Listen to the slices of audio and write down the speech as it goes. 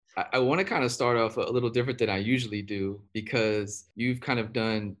I want to kind of start off a little different than I usually do because you've kind of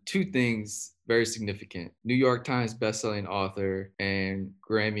done two things very significant. New York Times bestselling author and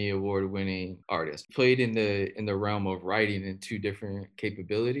Grammy award winning artist. Played in the realm of writing in two different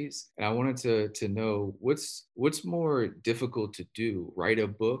capabilities. And I wanted to know what's more difficult to do, write a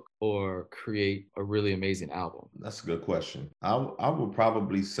book or create a really amazing album? That's a good question. I would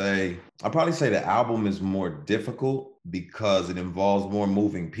probably say I'd probably say the album is more difficult because it involves more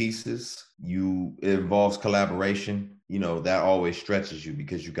moving pieces. It involves collaboration. That always stretches you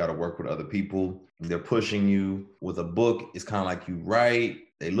because you got to work with other people. They're pushing you. With a book, it's kind of like you write,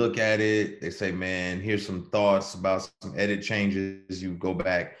 they look at it, they say, man, here's some thoughts about some edit changes. You go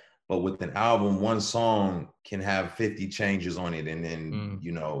back. But with an album, one song can have 50 changes on it. And then,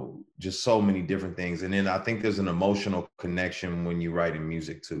 Mm. just so many different things. And then I think there's an emotional connection when you're writing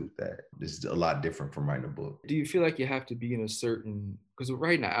music too, that is a lot different from writing a book. Do you feel like you have to be in a certain, because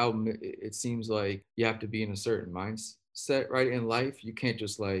writing an album, it seems like you have to be in a certain mindset, right, in life. You can't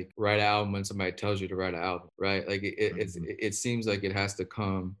just like write an album when somebody tells you to write an album, right? Like Mhm. it seems like it has to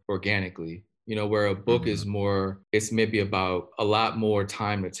come organically, where a book is Mhm. more, it's maybe about a lot more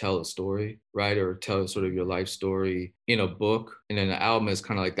time to tell a story, right? Or tell sort of your life story in a book. And then the album is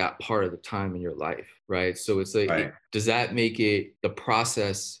kind of like that part of the time in your life, right? So it's like, Right. does that make it the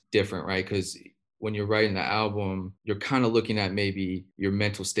process different, right? Because when you're writing the album, you're kind of looking at maybe your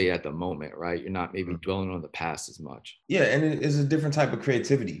mental state at the moment, right? You're not maybe Mhm. dwelling on the past as much. Yeah, and it is a different type of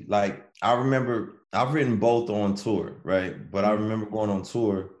creativity. Like I remember I've written both on tour, right? But I Mm. remember going on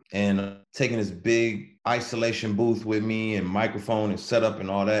tour and taking this big isolation booth with me and microphone and setup and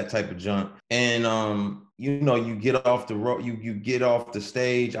all that type of junk. And you get off the road, you get off the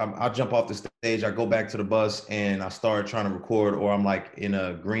stage. I jump off the stage, I go back to the bus and I start trying to record, or I'm like in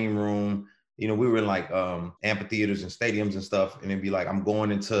a green room. We were in like amphitheaters and stadiums and stuff, and it'd be like I'm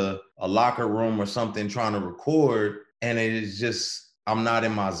going into a locker room or something trying to record, and it is just I'm not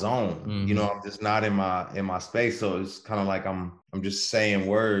in my zone. Hmm. I'm just not in my space. So it's kind of like I'm just saying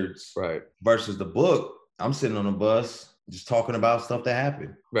words Right. versus the book. I'm sitting on a bus just talking about stuff that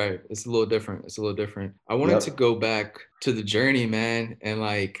happened. Right. It's a little different. It's a little different. I wanted to Yep. go back to the journey, man, and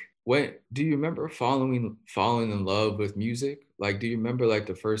like, when do you remember falling in love with music? Like, do you remember like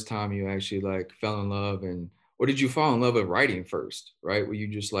the first time you actually like fell in love, and or did you fall in love with writing first, right? Were you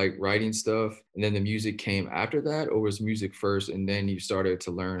just like writing stuff and then the music came after that, or was music first and then you started to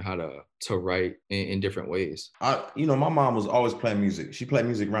learn how to write in different ways? My mom was always playing music. She played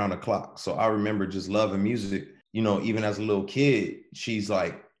music around the clock. So I remember just loving music. Even as a little kid, she's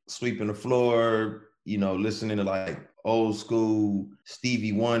like sweeping the floor, listening to like old school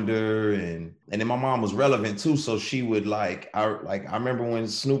Stevie Wonder, and then my mom was relevant too. So she would I remember when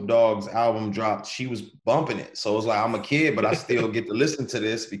Snoop Dogg's album dropped, she was bumping it. So it was like I'm a kid, but I still get to listen to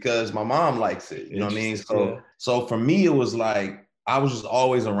this because my mom likes it. You know what I mean? Interesting. Yeah. So for me, it was like I was just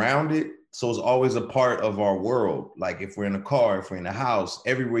always around it. So it's always a part of our world. Like if we're in a car, if we're in a house,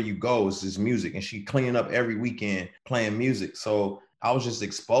 everywhere you go, it's just music. And she cleaning up every weekend playing music. So I was just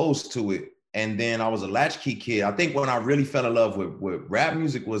exposed to it. And then I was a latchkey kid. I think when I really fell in love with rap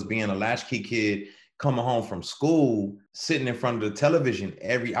music was being a latchkey kid, coming home from school, sitting in front of the television.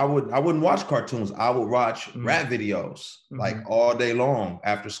 I wouldn't watch cartoons. I would watch Mm. rap videos like Hmm. all day long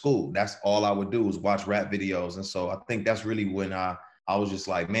after school. That's all I would do was watch rap videos. And so I think that's really when I was just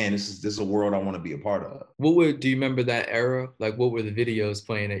like, man, this is a world I want to be a part of. Do you remember that era? Like, what were the videos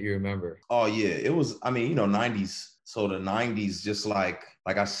playing that you remember? Oh yeah, it was. I mean, 90s. So the 90s, just like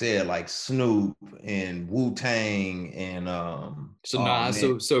I said, like Snoop and Wu Tang and So oh Nas,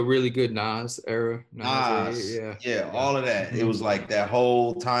 man, so really good Nas era, Nas era, Nas, yeah, yeah, yeah. all of that. It Hmm. was like that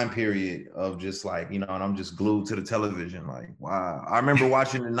whole time period of just like, and I'm just glued to the television. Like, wow. I remember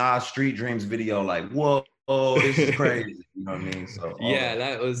watching the Nas Street Dreams video, like, whoa, this is crazy. You know what I mean? So all Yeah,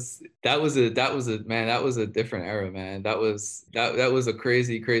 that. that was a man, that was a different era, man. That was a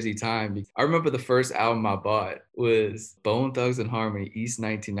crazy time. I remember the first album I bought was Bone Thugs and Harmony East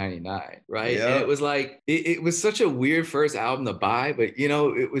 1999, right? And it Yep. was like it was such a weird first album to buy, but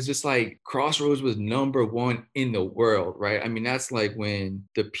it was just like Crossroads was number one in the world, right? I mean, that's like when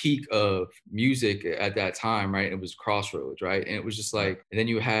the peak of music at that time, right? It was Crossroads, right? And it was just Right. like, and then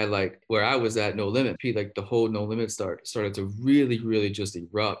you had like where I was at, No Limit, like the whole No Limit started to really just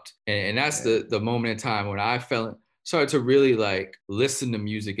erupt. And that's Yeah. the moment in time when I started to really like listen to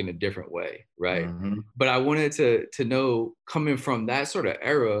music in a different way, right? Hmm. But I wanted to know, coming from that sort of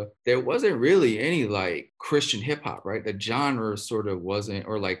era, there wasn't really any like Christian hip hop, right? The genre sort of wasn't,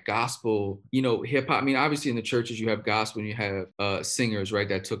 or like gospel, hip hop. I mean, obviously in the churches you have gospel and you have singers, right,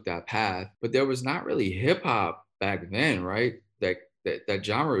 that took that path, but there was not really hip hop back then, right? That that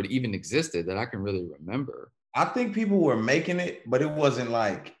genre even existed that I can really remember. I think people were making it, but it wasn't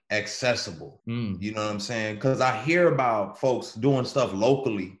like accessible. Mm. You know what I'm saying? Because I hear about folks doing stuff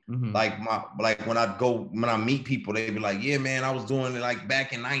locally. Mm-hmm. Like when I meet people, they be like, "Yeah, man, I was doing it like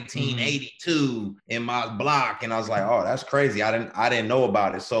back in Mm-hmm. 1982 in my block," and I was like, "Oh, that's crazy. I didn't know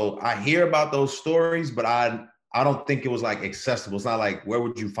about it." So I hear about those stories, but I don't think it was like accessible. It's not like where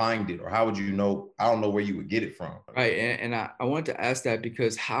would you find it or how would you know? I don't know where you would get it from. Right, and I wanted to ask that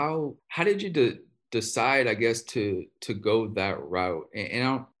because how did you decide, I guess, to go that route? And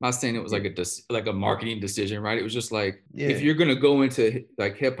I'm not saying it was like like a marketing decision, right? It was just like if Yeah, you're gonna go into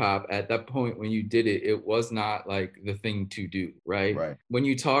like hip hop at that point when you did it, it was not like the thing to do, right? right. When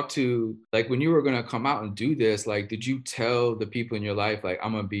you talk to like when you were gonna come out and do this, like did you tell the people in your life like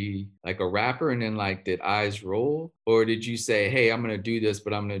I'm gonna be like a rapper, and then like did eyes roll? Or did you say, hey, I'm going to do this,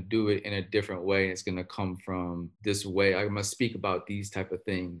 but I'm going to do it in a different way. And it's going to come from this way. I'm going to speak about these type of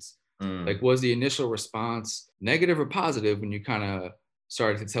things. Like, Mm. was the initial response negative or positive when you kind of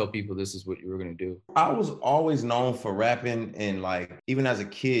started to tell people this is what you were going to do? I was always known for rapping, and like even as a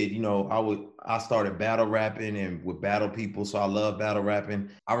kid, I started battle rapping and would battle people. So I love battle rapping.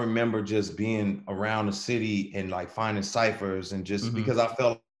 I remember just being around the city and like finding ciphers, and just Mm-hmm. because I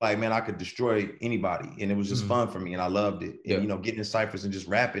felt like, man, I could destroy anybody, and it was just Mm-hmm. fun for me and I loved it. And Yeah. getting in ciphers and just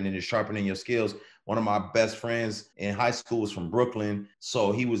rapping and just sharpening your skills. One of my best friends in high school was from Brooklyn.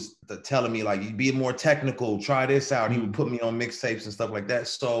 So he was telling me, like, you be more technical, try this out. He would Mm-hmm. put me on mixtapes and stuff like that.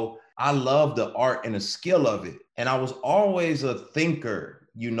 So I love the art and the skill of it. And I was always a thinker,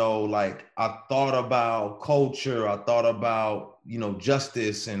 like I thought about culture, I thought about,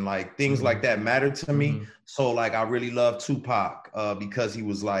 justice and like things Mm-hmm. like that mattered to me. Mm-hmm. So like I really love Tupac because he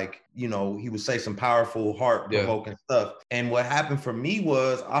was like, he would say some powerful, Yeah. heart-provoking stuff. And what happened for me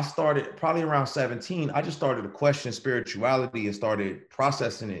was I started probably around 17, I just started to question spirituality and started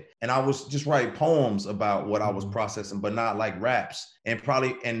processing it. And I was just writing poems about what I was Mm-hmm. processing, but not like raps. And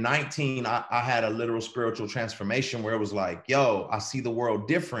probably in 19, I had a literal spiritual transformation where it was like, yo, I see the world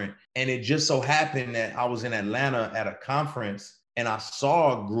different. And it just so happened that I was in Atlanta at a conference and I saw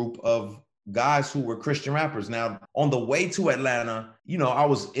a group of guys who were Christian rappers. Now, on the way to Atlanta, I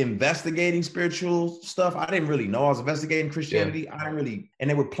was investigating spiritual stuff. I didn't really know I was investigating Yeah. Christianity. I didn't really, and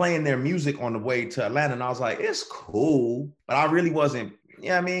they were playing their music on the way to Atlanta. And I was like, it's cool, but I really wasn't,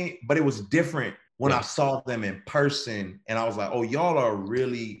 but it was different when I Yeah. saw them in person. And I was like, oh, y'all are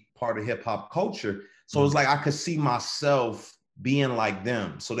really part of hip hop culture. So it's Mm-hmm. like, I could see myself being like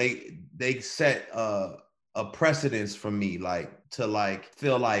them. So they set a precedence for me, like to like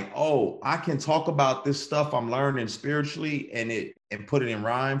feel like, oh, I can talk about this stuff I'm learning spiritually and put it in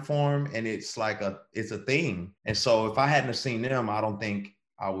rhyme form, and it's like it's a thing. And so if I hadn't have seen them, I don't think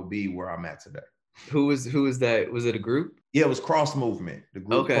I would be where I'm at today. Who was that? Was it a group? Yeah, it was Cross Movement, the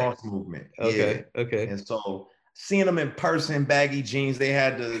group Okay. Cross Movement. Yeah. Okay. Okay. And so seeing them in person, baggy jeans, they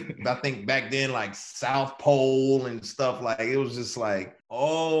had I think back then, like South Pole and stuff. Like it was just like,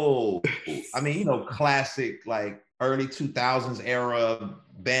 oh, I mean, classic, like early 2000s era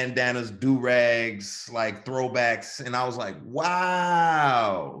bandanas, do-rags, like throwbacks. And I was like,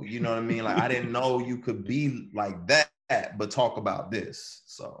 wow, you know what I mean? Like I didn't know you could be like that, but talk about this.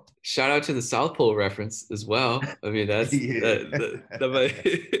 So Shout out to the South Pole reference as well. I mean, that's yeah.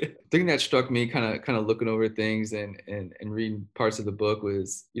 the thing that struck me kind of looking over things and reading parts of the book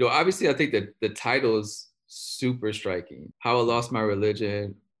was, obviously I think that the title is super striking. How I Lost My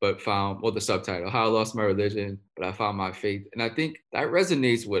Religion, but found, well, the subtitle, How I Lost My Religion, but I Found My Faith. And I think that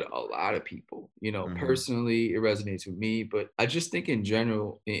resonates with a lot of people. Mhm. Personally, it resonates with me, but I just think in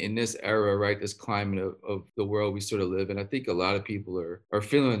general, in this era, right, this climate of the world we sort of live in, I think a lot of people are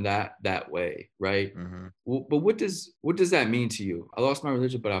feeling that way, right? Mhm. But what does that mean to you? I lost my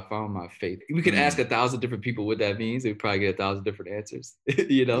religion, but I found my faith. We could ask Mm. 1,000 different people what that means. We'd probably get 1,000 different answers,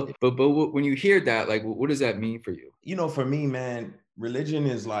 Yeah. But when you hear that, like, what does that mean for you? For me, man, religion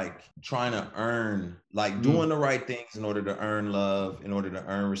is like trying to earn, like Mm, doing the right things in order to earn love, in order to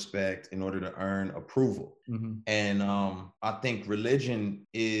earn respect, in order to earn approval. mm-hmm, And I think religion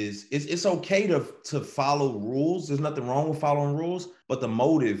is it's okay to follow rules. There's nothing wrong with following rules, but the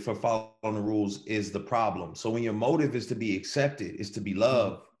motive for following the rules is the problem. So when your motive is to be accepted, is to be mm-hmm,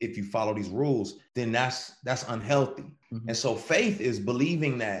 loved, if you follow these rules, then that's unhealthy. mm-hmm, And so faith is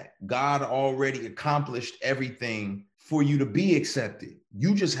believing that God already accomplished everything for you to be accepted.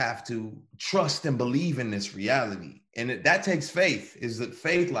 You just have to trust and believe in this reality. And that takes faith. Is that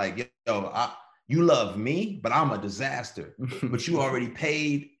faith like, you love me, but I'm a disaster. But you already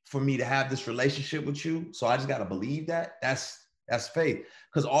paid for me to have this relationship with you. So I just got to believe that. That's That's faith.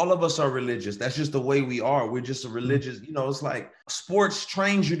 Because all of us are religious. That's just the way we are. We're just a religious, it's like sports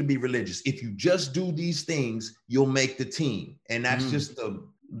trains you to be religious. If you just do these things, you'll make the team. And that's just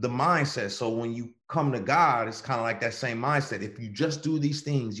the mindset. So when you come to God, it's kind of like that same mindset. If you just do these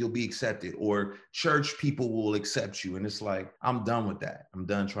things, you'll be accepted, or church people will accept you. And it's like, I'm done with that. I'm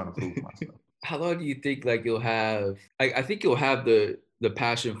done trying to prove myself. How long do you think like you'll have, I think you'll have the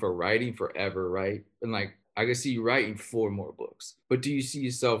passion for writing forever, right? And like I can see you writing 4 more books, but do you see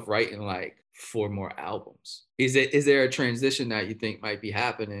yourself writing like 4 more albums? Is there a transition that you think might be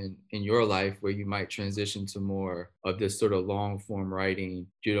happening in your life where you might transition to more of this sort of long form writing,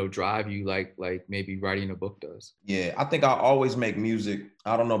 drive you like maybe writing a book does? Yeah, I think I always make music.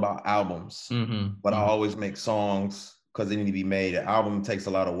 I don't know about albums, but I always make songs because they need to be made. An album takes a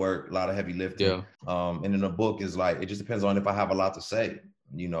lot of work, a lot of heavy lifting. Yeah. And then a book is like, it just depends on if I have a lot to say.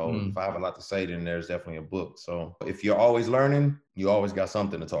 If I have a lot to say, then there's definitely a book. So if you're always learning, you always got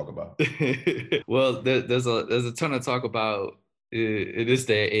something to talk about. Well, there's a ton to talk about in this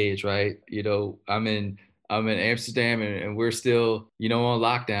day and age, right? I'm in Amsterdam, and we're still, on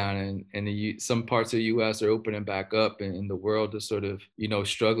lockdown, and some parts of the U.S. are opening back up, and the world is sort of,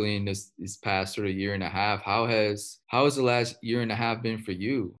 struggling this past sort of year and a half. How has the last year and a half been for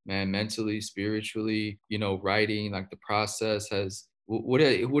you, man? Mentally, spiritually, writing, like the process has. What do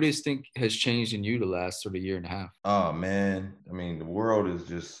you think has changed in you the last sort of year and a half? Oh man, I mean, the world is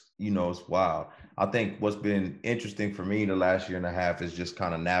just, it's wild. I think what's been interesting for me the last year and a half is just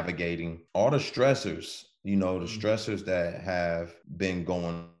kind of navigating all the stressors, the stressors that have been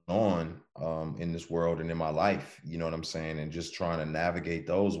going on in this world and in my life, you know what I'm saying? And just trying to navigate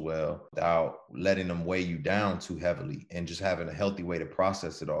those well without letting them weigh you down too heavily, and just having a healthy way to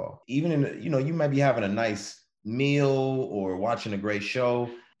process it all. Even in, you might be having a nice meal or watching a great show,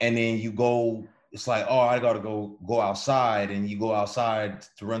 and then you go, it's like, oh, I gotta go outside, and you go outside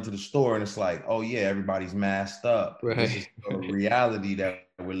to run to the store, and it's like, oh yeah, everybody's masked up. Right. This is the reality that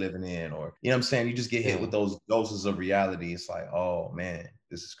we're living in. Or, you know what I'm saying? You just get hit with those doses of reality. It's like, oh man,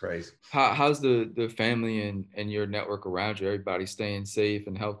 this is crazy. How's the family and your network around you? Everybody staying safe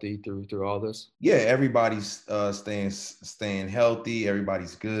and healthy through all this? Yeah, everybody's staying healthy.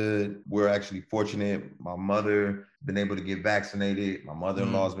 Everybody's good. We're actually fortunate. My mother been able to get vaccinated. My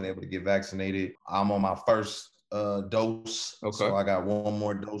mother-in-law's been able to get vaccinated. I'm on my first dose. Okay. So I got 1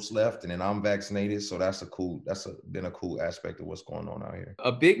 more dose left, and then I'm vaccinated. So that's been a cool aspect of what's going on out here.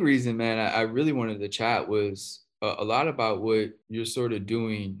 A big reason, man, I really wanted to chat was a lot about what you're sort of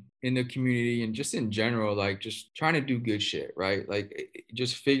doing in the community and just in general, like just trying to do good shit, right? Like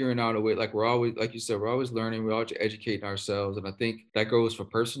just figuring out a way, like we're always, like you said, we're always learning, we're always educating ourselves. And I think that goes for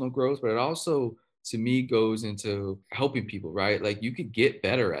personal growth, but it also, to me, goes into helping people, right? Like you could get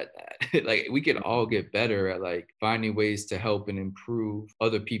better at that. Like we could all get better at like finding ways to help and improve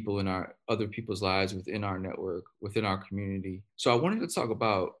other people's lives within our network, within our community. So I wanted to talk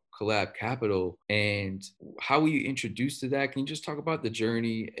about Collab Capital and how were you introduced to that? Can you just talk about the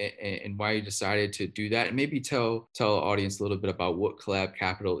journey and why you decided to do that, and maybe tell the audience a little bit about what Collab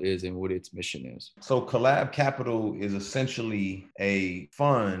Capital is and what its mission is? So Collab Capital is essentially a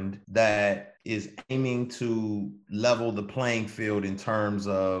fund that is aiming to level the playing field in terms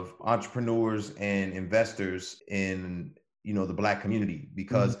of entrepreneurs and investors in the Black community.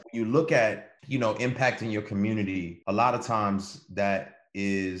 Because when you look at impacting your community, a lot of times that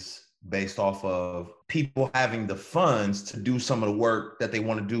is based off of people having the funds to do some of the work that they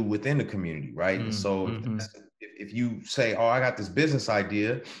want to do within the community, right? And so if you say, oh, I got this business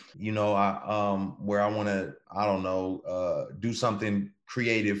idea, where I want to, do something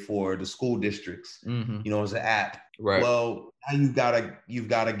creative for the school districts, as an app. Right. Well, now you've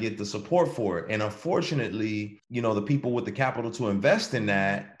gotta get the support for it. And unfortunately, the people with the capital to invest in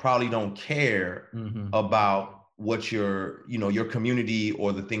that probably don't care about what your community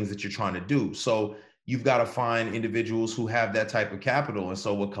or the things that you're trying to do. So you've got to find individuals who have that type of capital. And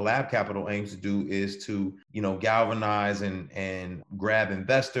so what Collab Capital aims to do is to, galvanize and grab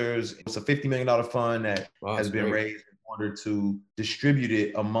investors. It's a $50 million fund that has been raised in order to distribute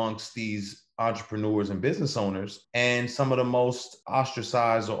it amongst these entrepreneurs and business owners, and some of the most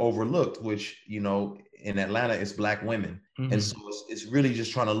ostracized or overlooked, which, in Atlanta, it's Black women. And so it's really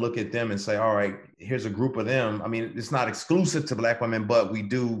just trying to look at them and say, all right, here's a group of them. I mean, it's not exclusive to Black women, but we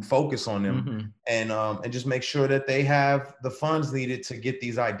do focus on them and just make sure that they have the funds needed to get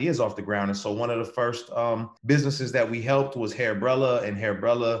these ideas off the ground. And so one of the first businesses that we helped was Hairbrella. And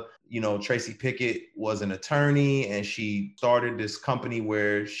Hairbrella, Tracy Pickett was an attorney, and she started this company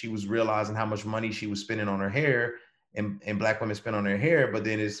where she was realizing how much money she was spending on her hair. and black women spend on their hair. But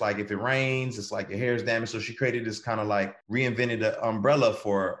then it's like if it rains, it's like your hair is damaged. So she created this kind of like reinvented an umbrella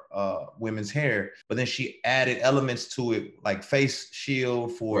for women's hair. But then she added elements to it, like face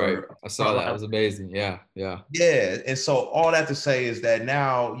shield Right. for I saw that. It frontline. was amazing. Yeah. Yeah. Yeah. And so all that to say is that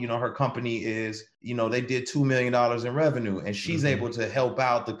now, her company is, they did $2 million in revenue, and she's able to help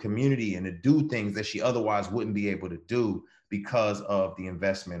out the community and to do things that she otherwise wouldn't be able to do because of the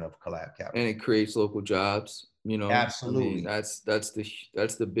investment of Collab And Capital. it creates local jobs. I mean, Absolutely. that's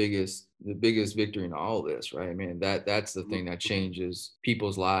the biggest victory in all this, right? I mean, that's the thing that changes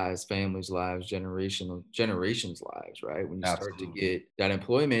people's lives, families' lives, generations' lives, right? When you start to Absolutely. get that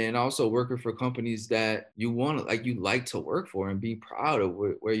employment, and also working for companies that you like to work for and be proud of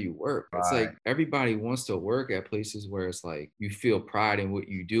where you work. It's Right. like everybody wants to work at places where it's like you feel pride in what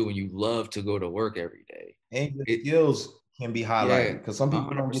you do and you love to go to work every day. And your It skills can be Yeah, highlighted because some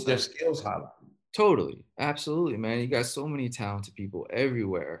people don't get their 100%. skills highlighted. Totally. Absolutely, man. You got so many talented people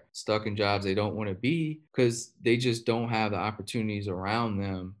everywhere stuck in jobs they don't want to be because they just don't have the opportunities around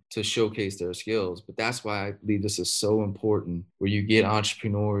them to showcase their skills. But that's why I believe this is so important where you get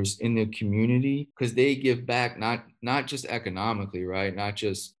entrepreneurs in the community because they give back not just economically, right? Not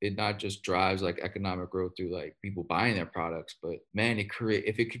just drives like economic growth through like people buying their products, but man,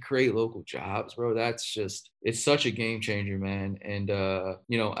 if it could create local jobs, bro, it's such a game changer, man. And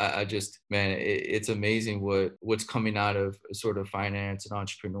I just, man, it's amazing what's coming out of sort of finance and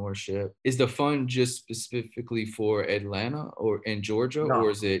entrepreneurship. Is the fund just specifically for Atlanta or in Georgia, No,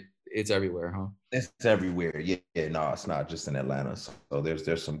 or it's everywhere, huh? it's everywhere. Yeah, yeah, no, it's not just in Atlanta. So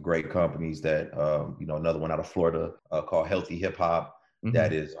there's some great companies that another one out of Florida called Healthy Hip Hop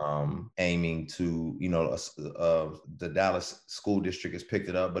that Mm-hmm. is aiming to, the Dallas school district has picked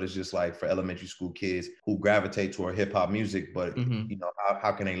it up, but it's just like for elementary school kids who gravitate toward hip hop music, but Mm-hmm.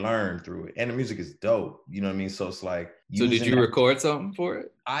 how can they learn through it? And the music is dope. You know what I mean? So it's like So did using you that. record something for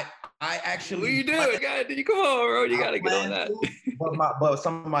it? I What actually you doing? You come on, bro. You I gotta get on plan that. to, but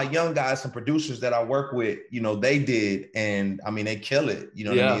some of my young guys, some producers that I work with, they did, and I mean they kill it. You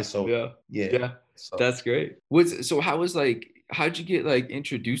know what I mean? Yeah, So yeah, yeah, yeah. so That's great. How'd you get like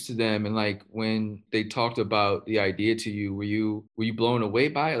introduced to them, and like when they talked about the idea to you, were you blown away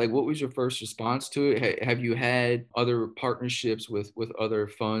by it? Like what was your first response to it? Have you had other partnerships with other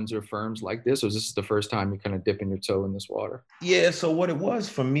funds or firms like this, or is this the first time you're kind of dipping your toe in this water? yeah. So what it was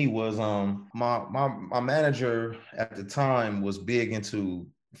for me was my manager at the time was big into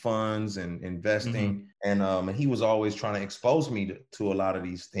funds and Mm-hmm. investing, and he was always trying to expose me to a lot of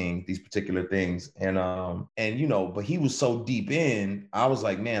these things, these particular things, and but he was so deep in. I was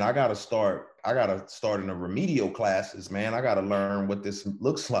like, man, I gotta start in the remedial classes, man. I gotta learn what this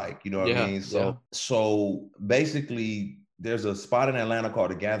looks like. You know what I Yeah, mean? yeah. So basically, there's a spot in Atlanta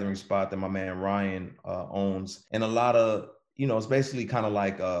called the Gathering Spot that my man Ryan owns, and a lot of it's basically kind of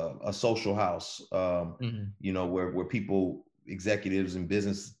like a social house, Mm-hmm. where people, executives and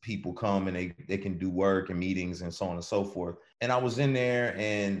business people come and they can do work and meetings and so on and so forth. And I was in there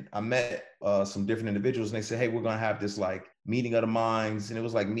and I met some different individuals, and they said, hey, we're gonna have this like meeting of the minds. And it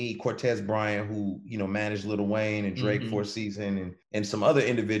was like me, Cortez Bryant, who managed Lil Wayne and Drake for Mm-hmm. a season, and some other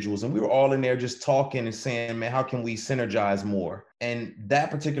individuals, and we were all in there just talking and saying, man, how can we synergize more? And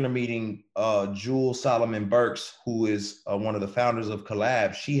that particular meeting, Jewel Solomon Burks, who is one of the founders of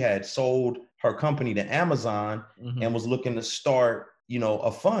Collab, she had sold her company to Amazon Mm-hmm. and was looking to start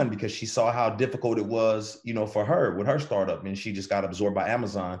a fund because she saw how difficult it was for her with her startup, and she just got absorbed by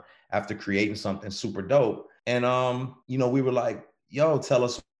Amazon after creating something super dope. And we were like, yo, tell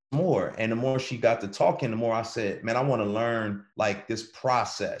us more. And the more she got to talking, the more I said, man, I want to learn like this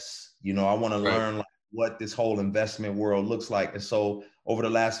process. I want to Right. learn like what this whole investment world looks like. And so over the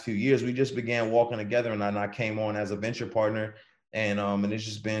last few years, we just began walking together, and I came on as a venture partner. And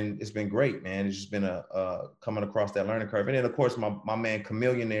it's been great, man. It's just been a coming across that learning curve. And then of course my man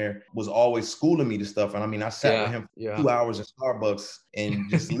Chameleonaire was always schooling me to stuff. And I mean, I sat with Yeah, him for yeah. 2 hours in Starbucks and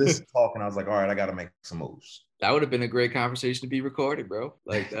just listened, talking. I was like, all right, I gotta make some moves. That would have been a great conversation to be recorded, bro.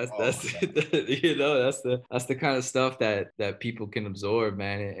 Like that's Oh that's my God. that's the kind of stuff that people can absorb,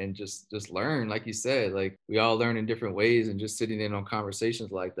 man, and just learn. Like you said, like we all learn in different ways, and just sitting in on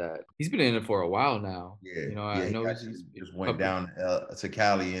conversations like that. He's been in it for a while now. Yeah, I yeah. He know actually he's just went couple. down to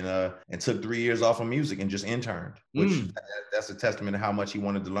Cali and took 3 years off of music and just interned, which Mm. that's a testament to how much he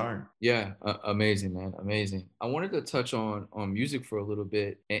wanted to learn. Yeah, amazing, man, amazing. I wanted to touch on music for a little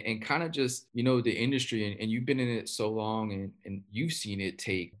bit and kind of just the industry, and you've been in it so long, and you've seen it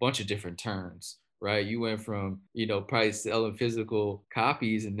take a bunch of different turns, right? You went from probably selling physical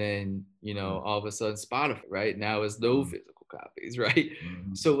copies, and then Mhm, all of a sudden Spotify, right? Now it's no mhm, physical copies, right?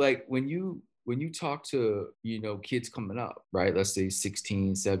 mhm. So like when you when you talk to, kids coming up, right? Let's say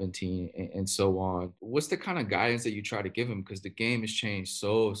 16, 17, and so on, what's the kind of guidance that you try to give them? Because the game has changed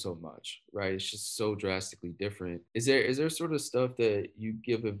so much, right? It's just so drastically different. Is there sort of stuff that you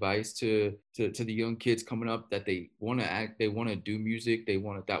give advice to the young kids coming up that they want to act, they want to do music,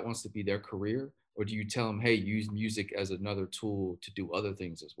 that wants to be their career? Or do you tell them, hey, use music as another tool to do other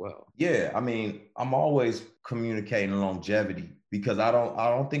things as well? Yeah, I mean, I'm always communicating longevity because I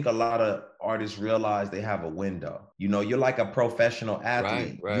don't think a lot of artists realize they have a window. You're like a professional Right,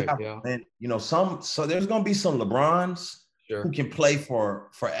 athlete. You right, have a yeah, some so there's gonna be some LeBrons who sure, can play for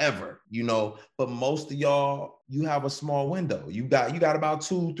forever, but most of y'all, you have a small window. You got about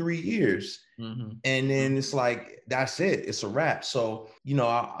 2, 3 years. hmm, And then it's like, that's it. It's a wrap. So,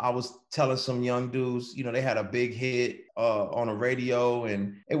 I was telling some young dudes, they had a big hit on the radio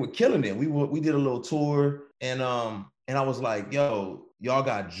and they were killing it. We did a little tour and I was like, yo, y'all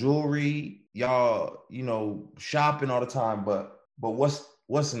got jewelry, y'all, shopping all the time, but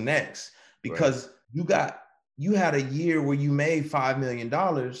what's next? right, Because you had a year where you made $5 million,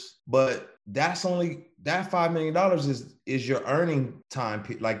 but that $5 million is your earning time.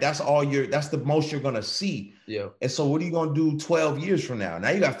 Like that's the most you're gonna see. yeah, And so what are you gonna do 12 years from now? Now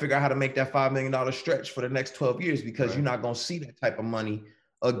you gotta figure out how to make that $5 million stretch for the next 12 years because you're right, not gonna see that type of money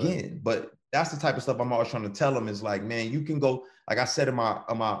right, again. But that's the type of stuff I'm always trying to tell them is like, man, you can go, like I said in my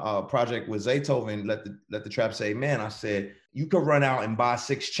project with Zaytoven, let the trap say, man, I said, you could run out and buy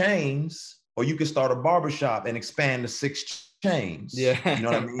 6 chains, or you could start a barbershop and expand to 6 chains. You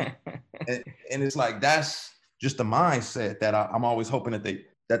know what I mean? yeah. And it's like that's just the mindset that I'm always hoping that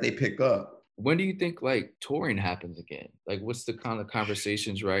they pick up. When do you think like touring happens again? Like, what's the kind of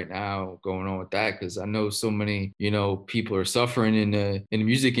conversations right now going on with that? Because I know so many, people are suffering in the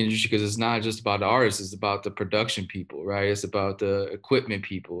music industry because it's not just about the artists; it's about the production people, right? It's about the equipment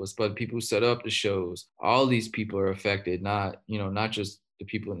people. It's about the people who set up the shows. All these people are affected, not just the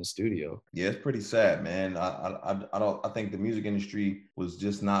people in the studio. Yeah, it's pretty sad, man. I don't. I think the music industry was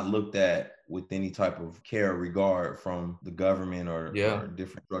just not looked at with any type of care or regard from the government Yeah, or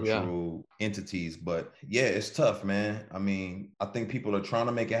different yeah, structural entities. But yeah, it's tough, man. I mean, I think people are trying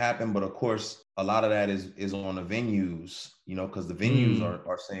to make it happen, but of course, a lot of that is on the venues, because the venues mm,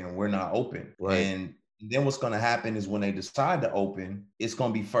 are saying we're not open. right. And then what's going to happen is when they decide to open, it's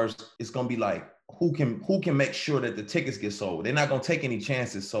going to be first. It's going to be like who can make sure that the tickets get sold. They're not going to take any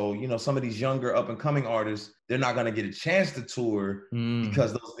chances. So, some of these younger up and coming artists, they're not going to get a chance to tour Mm,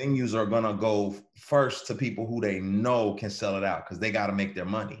 because those venues are going to go first to people who they know can sell it out because they got to make their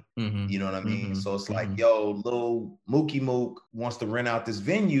money. mm-hmm, You know what I mean? mm-hmm, So it's like, mm-hmm, yo, little Mookie Mook wants to rent out this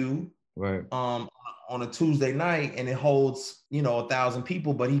venue right. um on a Tuesday night and it holds 1,000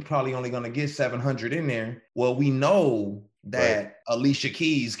 people, but he's probably only going to get 700 in there. Well, we know Right. that Alicia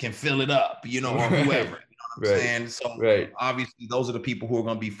Keys can fill it up, or whoever. Right. You know what I'm Right. saying? So Right. obviously, those are the people who are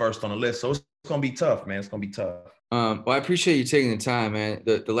going to be first on the list. So it's going to be tough, man. It's going to be tough. Well, I appreciate you taking the time, man.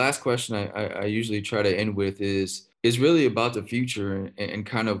 The last question I usually try to end with is really about the future and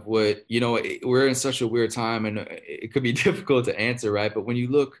kind of what we're in such a weird time and it could be difficult to answer, right? But when you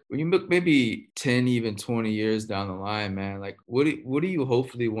look maybe 10, even 20 years down the line, man, like what do you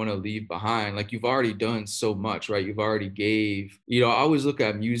hopefully want to leave behind? Like you've already done so much, right? You've already gave. I always look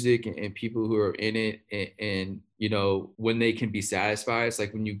at music and people who are in it and when they can be satisfied, it's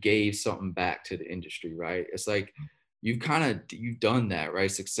like when you gave something back to the industry, right? It's like you've done that, right?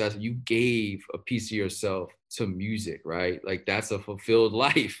 Success. You gave a piece of yourself to music, right? Like that's a fulfilled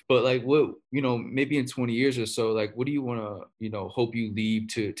life. But like what, maybe in 20 years or so, like what do you want to, hope you leave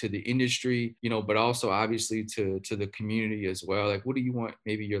to the industry, but also obviously to the community as well. Like what do you want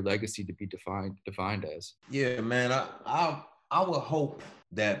maybe your legacy to be defined as? Yeah, man. I would hope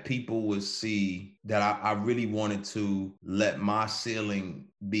that people would see that I really wanted to let my ceiling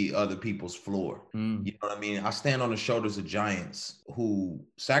be other people's floor. Mm, You know what I mean? I stand on the shoulders of giants who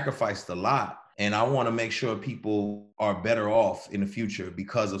sacrificed a lot. And I want to make sure people are better off in the future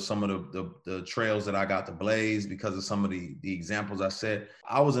because of some of the trails that I got to blaze, because of some of the examples I set.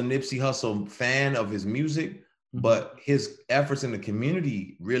 I was a Nipsey Hussle fan of his music, mhm. but his efforts in the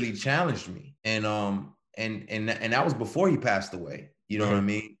community really challenged me. And that was before he passed away. You know what I Right.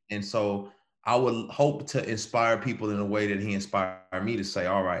 mean? And so I would hope to inspire people in a way that he inspired me to say,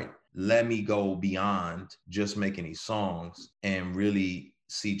 all right, let me go beyond just making these songs and really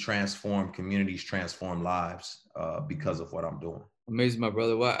see transform communities, transform lives because of what I'm doing. Amazing, my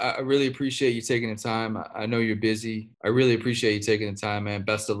brother. Well, I really appreciate you taking the time. I know you're busy. I really appreciate you taking the time, man.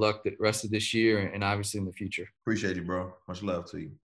 Best of luck the rest of this year and obviously in the future. Appreciate you, bro. Much love to you.